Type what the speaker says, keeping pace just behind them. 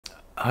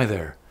Hi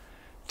there.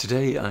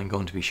 Today I'm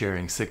going to be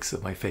sharing 6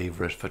 of my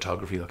favourite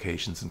photography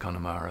locations in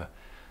Connemara.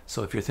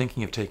 So if you're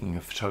thinking of taking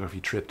a photography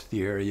trip to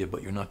the area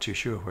but you're not too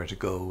sure where to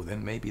go,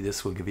 then maybe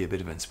this will give you a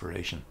bit of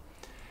inspiration.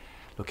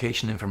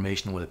 Location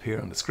information will appear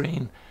on the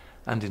screen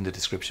and in the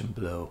description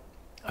below.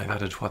 I've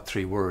added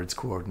 3 words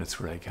coordinates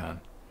where I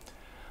can.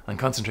 I'm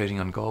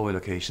concentrating on Galway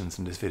locations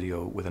in this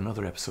video, with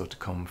another episode to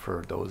come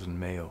for those in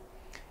Mayo.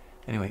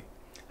 Anyway,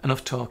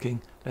 enough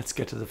talking, let's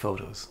get to the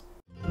photos.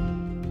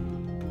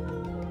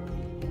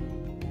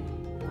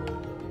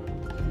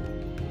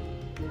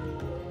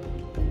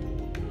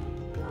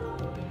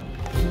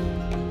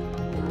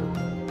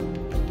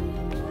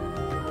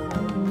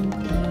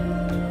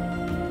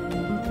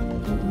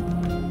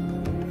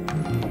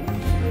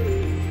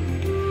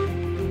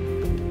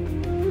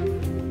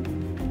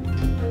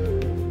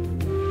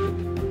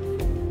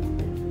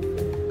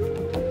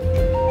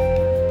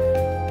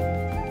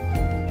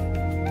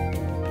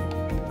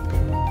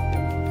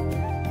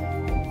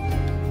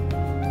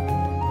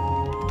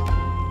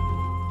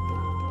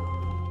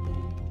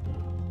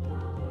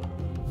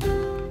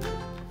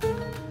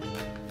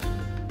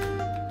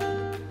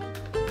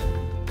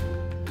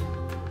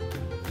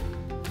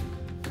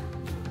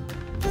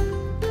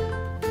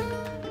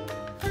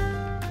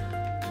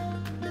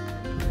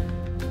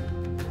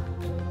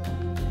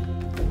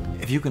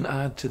 If you can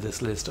add to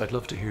this list, I'd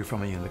love to hear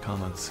from you in the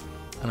comments,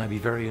 and I'd be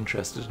very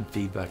interested in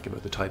feedback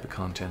about the type of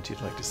content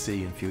you'd like to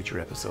see in future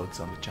episodes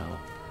on the channel.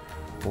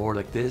 More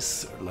like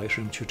this, or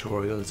Lightroom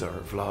tutorials or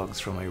vlogs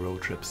from my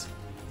road trips.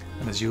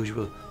 And as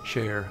usual,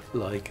 share,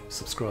 like,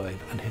 subscribe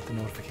and hit the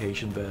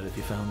notification bell if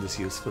you found this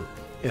useful.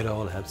 It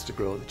all helps to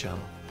grow the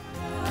channel.